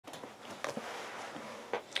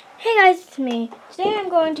Hey guys, it's me. Today I'm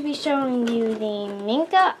going to be showing you the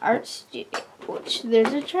Minka Art Studio, which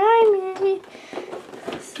there's a try me.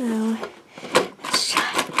 So, let's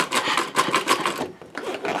try.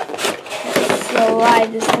 Let's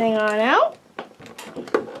slide this thing on out.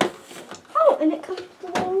 Oh, and it comes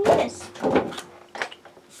with a little this.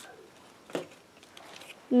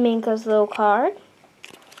 Minka's little card.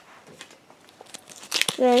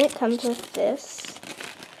 Then it comes with this.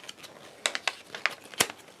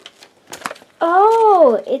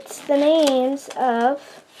 Oh, it's the names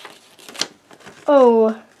of...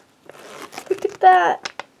 Oh, look at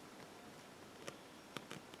that.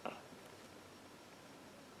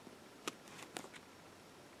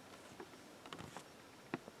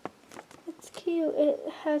 It's cute. It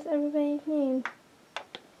has everybody's name.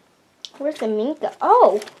 Where's the Minka?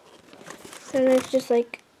 Oh! So there's just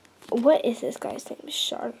like... What is this guy's name?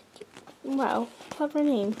 Shark. Wow, clever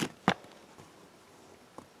name.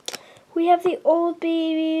 We have the old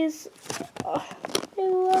babies. Oh, I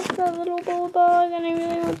love that little bulldog, and I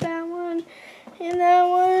really want that one. And that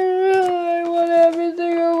one, I want every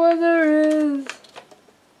single one there is.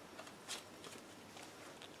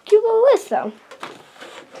 Cute little list, though.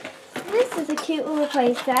 This is a cute little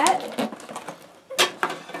play set.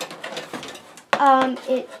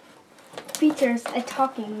 It features a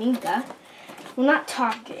talking Minka. Well, not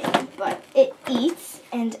talking, but it eats.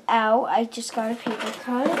 And ow, I just got a paper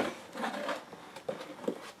cut.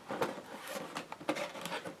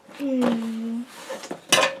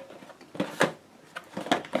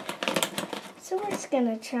 So we're just going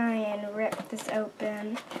to try and rip this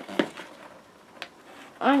open.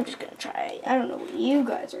 I'm just going to try. I don't know what you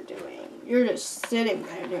guys are doing. You're just sitting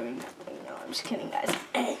there doing nothing. No, I'm just kidding, guys.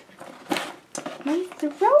 My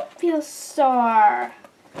throat feels sore.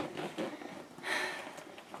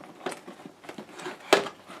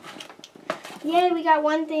 Yay, we got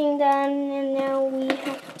one thing done, and now we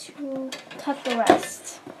have to cut the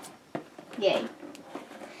rest. Yay.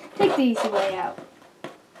 Take the easy way out.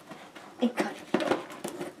 And cut it.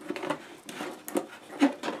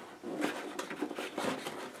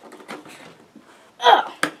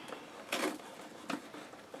 Oh.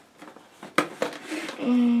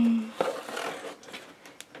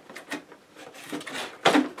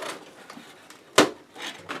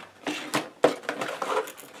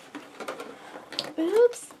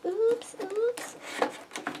 Oops, oops, oops.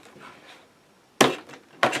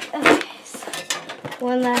 Okay, so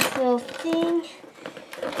one last little thing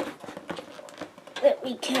that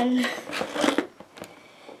we can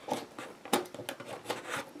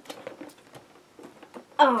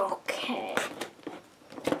okay.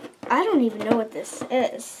 I don't even know what this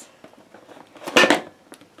is.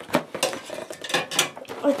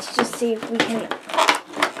 Let's just see if we can.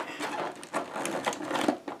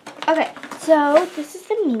 Okay, so this is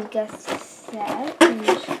the Minka set. And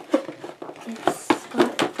it's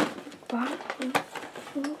got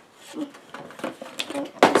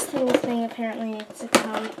this little thing apparently needs to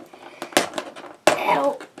come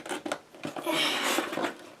out.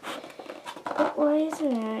 But why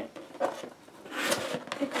isn't it?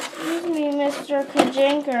 Excuse me, Mr.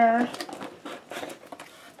 Kajinker.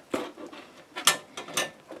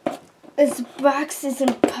 This box is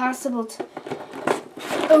impossible to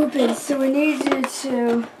open, so we need you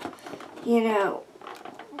to, you know,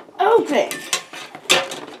 open.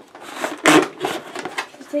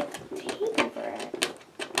 There's like tape over it.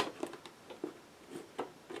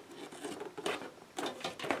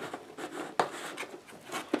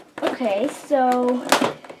 Okay, so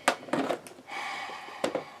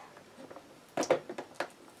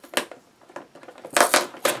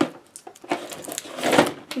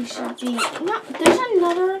we should be no. There's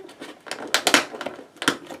another.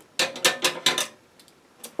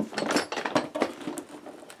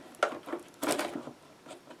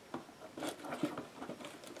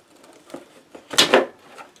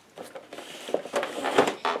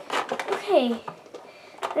 Okay,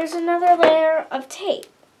 there's another layer of tape.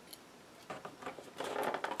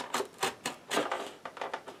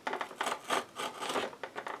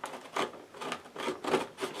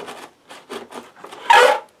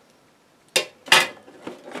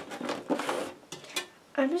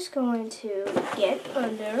 I'm just going to get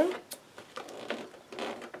under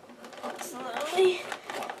slowly,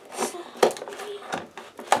 slowly.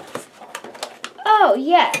 Oh,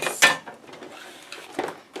 yes.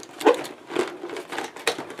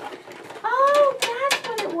 Oh, that's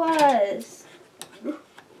what it was.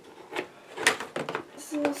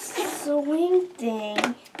 This little swing thing.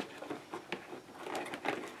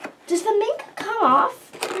 Does the Minka come off?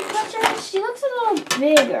 She looks a little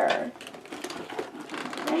bigger.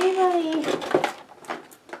 Anybody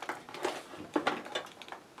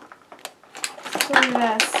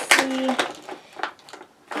gotta see.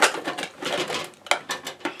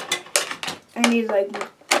 I need like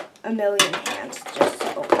a million hands just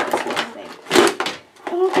to open this little thing.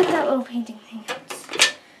 I won't get that little painting thing out.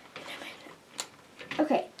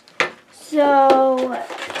 Okay, so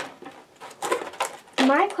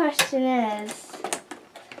my question is,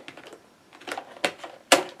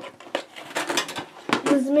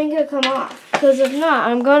 does Minka come off? Because if not,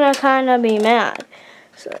 I'm gonna kind of be mad.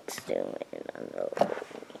 So let's do it.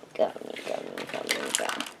 Minka.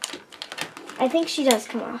 I think she does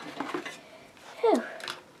come off. Whew.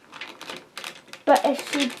 But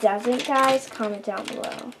if she doesn't, guys, comment down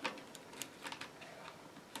below.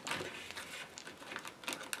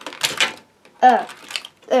 Oh,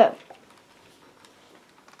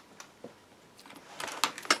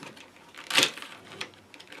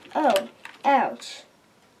 ouch.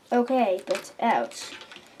 Okay, but ouch.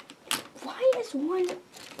 Why is one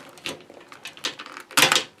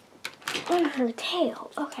on her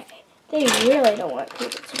tail? Okay, they really don't want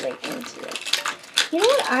people to break into it. You know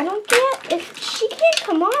what I don't get? If she can't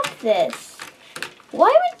come off this, why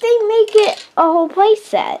would they make it a whole play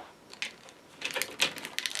set?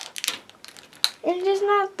 It's just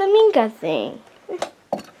not the Minka thing.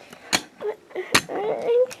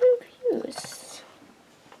 I'm confused.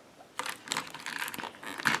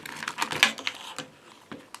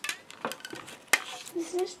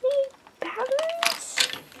 Does this need batteries?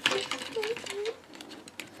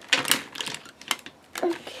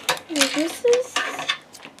 Okay, this is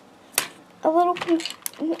a little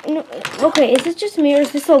no, okay, is it just me or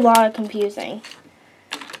is this a lot of confusing?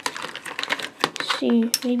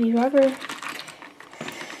 She maybe rubber.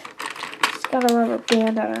 She's got a rubber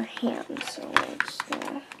band on her hand, so we're just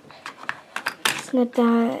gonna snip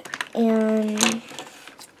that and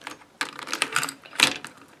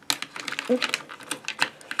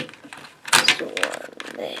one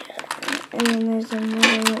there. And then there's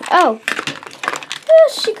another one. Oh! Yeah,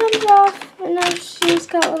 she comes off and now she's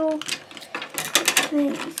got little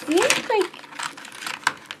things. Do you have like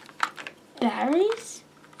batteries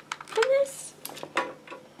for this?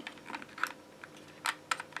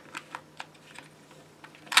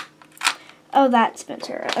 Oh, that's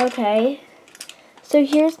Spencer. Okay. So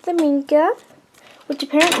here's the Minka, which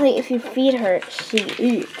apparently if you feed her, she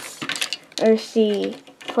eats. Or she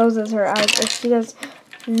closes her eyes, or she does.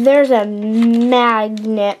 There's a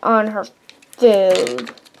magnet on her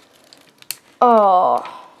food. Oh,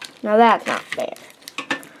 now that's not fair.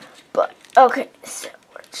 But, okay, so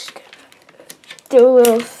we're just gonna do a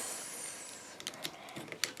little.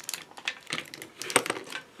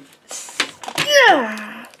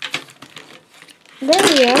 There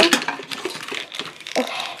we go.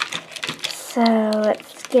 Okay, so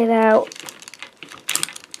let's get out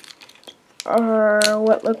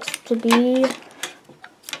what looks to be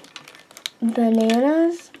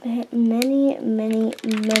bananas. Many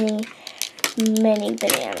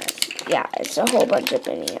bananas. Yeah, it's a whole bunch of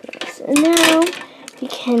bananas. And now you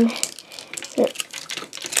can.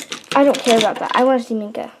 I don't care about that. I want to see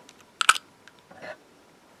Minka.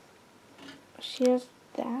 She does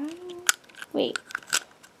that. Wait,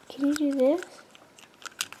 can you do this?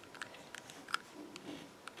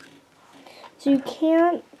 So you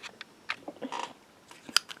can't.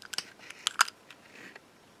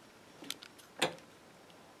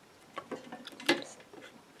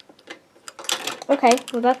 Okay,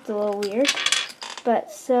 well that's a little weird.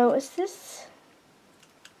 But so is this?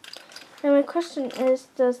 And my question is,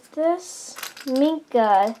 does this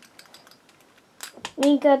Minka,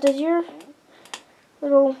 does your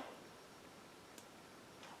little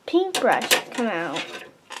paintbrush come out?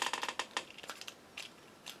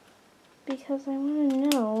 Because I want to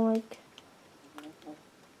know, like.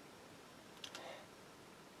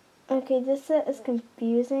 Okay, this set is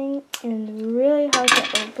confusing and really hard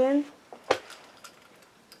to open.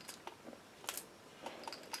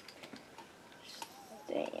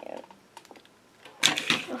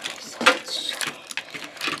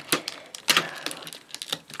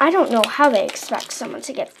 I don't know how they expect someone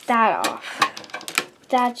to get that off.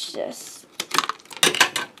 That's just,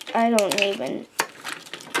 I don't even,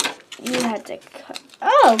 you had to cut.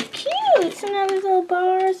 Oh, cute! So now there's little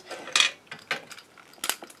bars.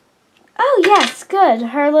 Oh, yes, good.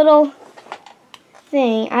 Her little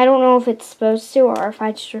thing. I don't know if it's supposed to or if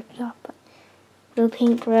I'd strip it off. But little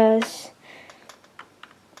paintbrush.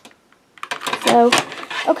 So,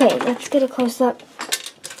 okay, let's get a close-up.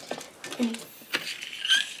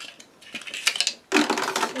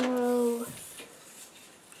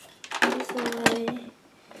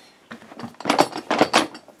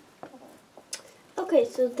 Okay,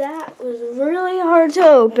 so that was really hard to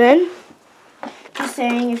open. Just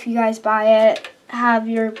saying if you guys buy it, have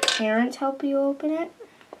your parents help you open it,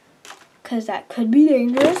 because that could be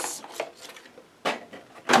dangerous.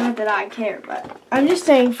 Not that I care, but I'm just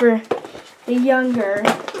saying for the younger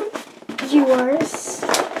viewers.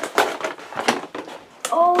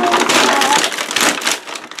 Oh,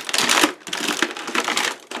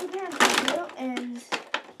 and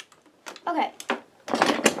okay,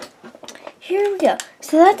 here we go.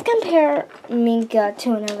 So let's compare Minka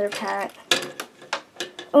to another pet.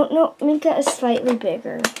 Oh no, Minka is slightly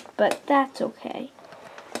bigger, but that's okay.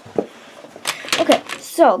 Okay,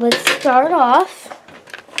 so let's start off.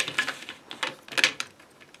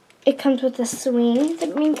 It comes with a swing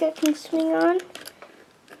that Minka can swing on.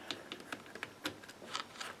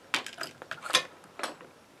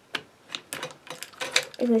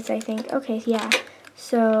 At least I think. Okay, yeah.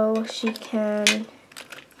 So she can...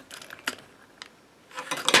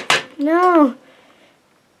 No!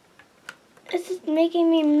 This is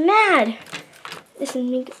making me mad! This is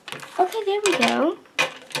Minka. Okay, there we go.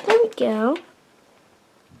 There we go.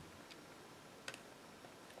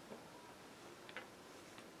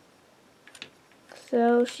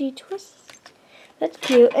 So she twists. That's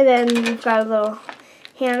cute. And then we've got a little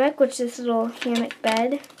hammock, which is a little hammock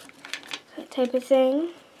bed type of thing.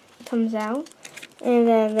 Comes out. And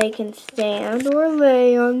then they can stand or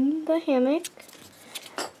lay on the hammock.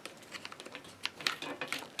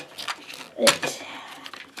 It's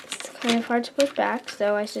kind of hard to put back,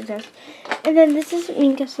 so I suggest. And then this is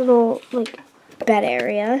Minka's little bed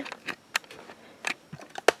area.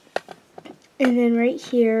 And then right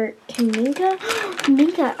here, can Minka?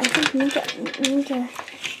 Minka, I think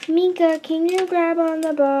Minka, can you grab on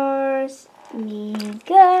the bars?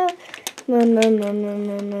 Minka, Minka,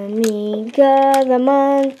 the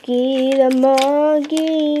monkey,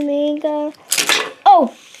 Minka.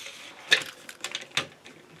 Oh!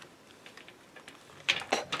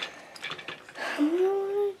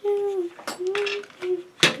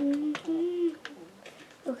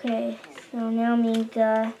 Okay, so now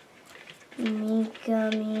Minka.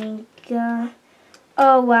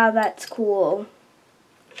 Oh wow, that's cool.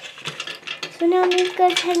 So now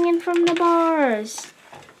Minka's hanging from the bars.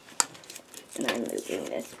 And I'm moving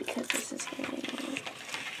this because this is hanging on.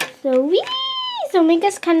 So wee! So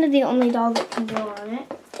Minka's kind of the only doll that can go on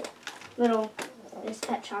it. This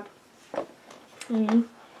pet shop.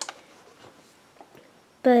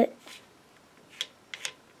 But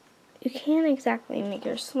you can't exactly make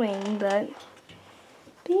her swing, but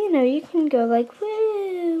you know, you can go like,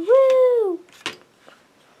 woo, woo.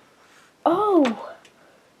 Oh,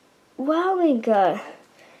 wow, Minka.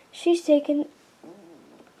 She's taken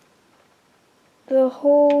the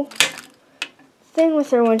whole thing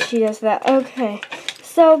with her when she does that. Okay,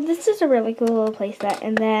 so this is a really cool little playset.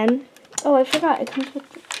 And then, oh, I forgot, it comes with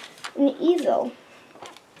an easel.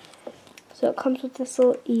 So it comes with this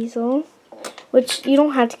little easel, which you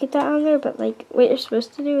don't have to get that on there, but what you're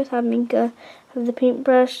supposed to do is have Minka have the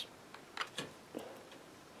paintbrush.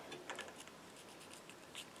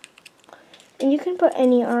 And you can put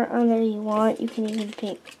any art on there you want. You can even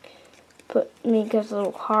put Minka's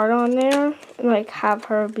little heart on there, and have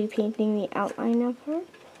her be painting the outline of her.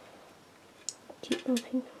 Cute little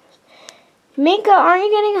pink. Minka, aren't you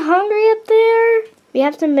getting hungry up there? We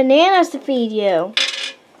have some bananas to feed you.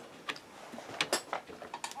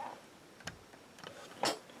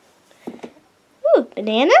 Ooh,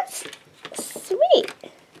 bananas? Sweet.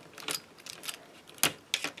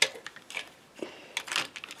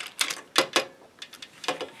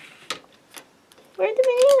 Where are the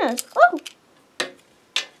bananas? Oh!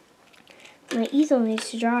 My easel needs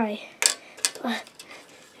to dry.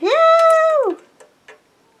 No!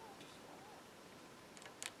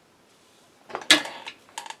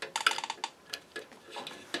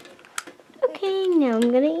 Okay, now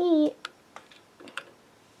I'm gonna eat.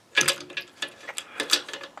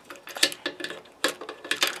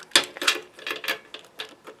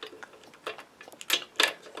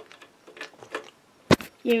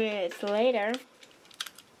 Few minutes later.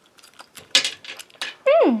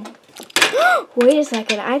 Wait a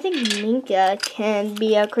second. I think Minka can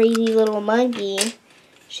be a crazy little monkey.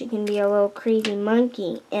 She can be a little crazy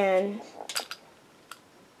monkey. And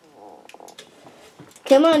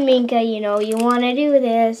come on, Minka. You know you want to do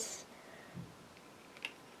this.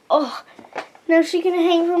 Oh, now she can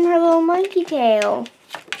hang from her little monkey tail.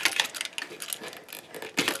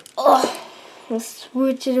 Oh, let's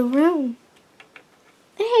switch it around.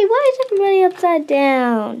 Hey, why is everybody upside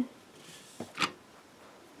down?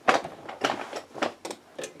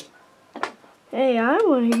 Hey, I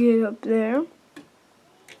want to get up there.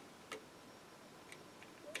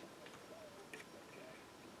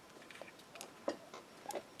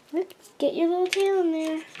 Let's get your little tail in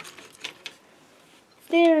there.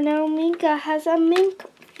 There, now Minka has a mink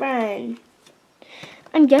friend.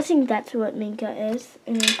 I'm guessing that's what Minka is.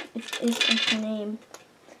 I mean, it is in her name.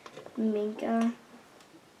 Minka.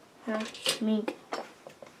 Huh, Minka.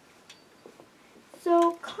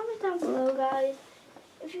 So, comment down below, guys.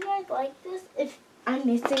 If you guys like this, if I'm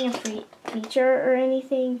missing a feature or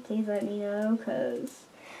anything, please let me know, because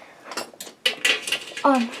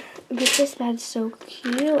this bed's so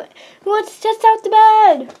cute. Let's test out the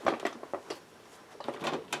bed.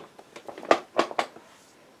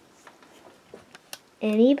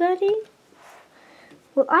 Anybody?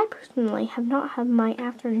 Well, I personally have not had my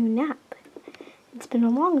afternoon nap. It's been a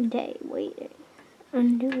long day waiting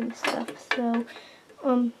and doing stuff, so,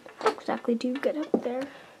 how exactly do you get up there?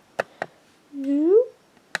 You?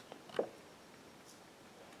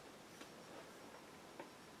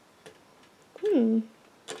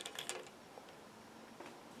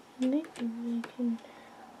 Maybe we can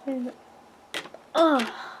find it. Oh!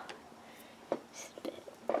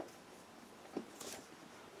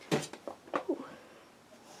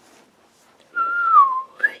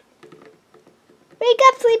 Wake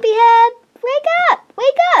up, sleepyhead! Wake up!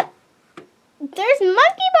 Wake up! There's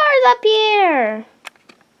monkey bars up here!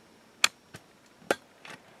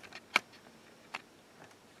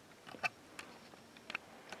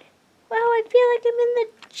 Wow, I feel like I'm in the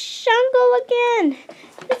jungle again.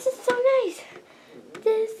 This is so nice.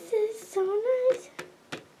 This is so nice.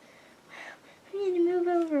 I need to move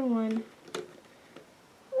over one.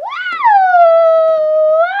 Wow!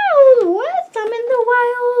 Wild West! I'm in the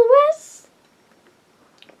Wild West.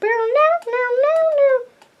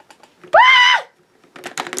 Ah!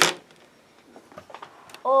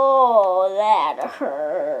 Oh, that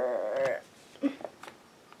hurt.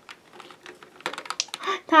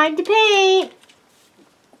 Time to paint.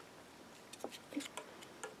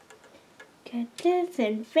 Get this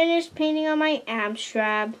and finish painting on my ab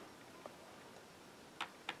strap.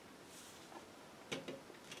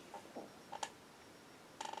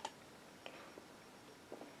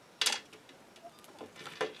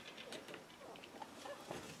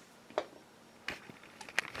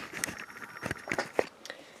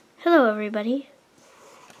 Hello everybody,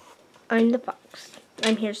 I'm the fox.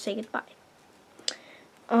 I'm here to say goodbye.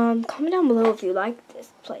 Comment down below if you like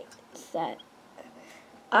this play set.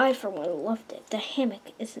 I for one loved it. The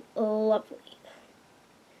hammock is lovely.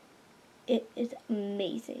 It is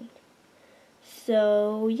amazing.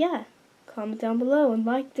 So yeah, comment down below and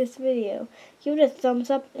like this video. Give it a thumbs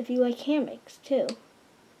up if you like hammocks too.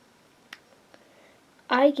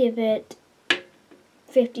 I give it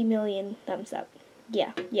 50 million thumbs up.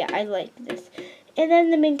 Yeah, I like this. And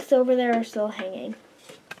then the minks over there are still hanging.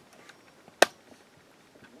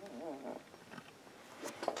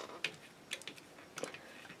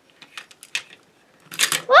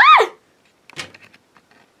 Ah!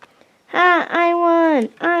 Ah, I won.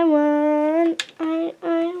 I won. I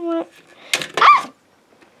won. Ah!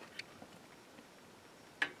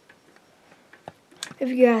 If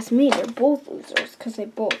you ask me, they're both losers because they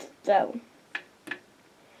both fell.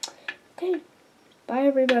 Okay. Bye,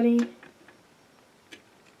 everybody.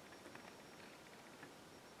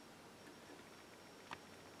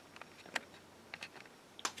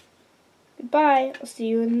 Goodbye. I'll see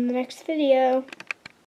you in the next video.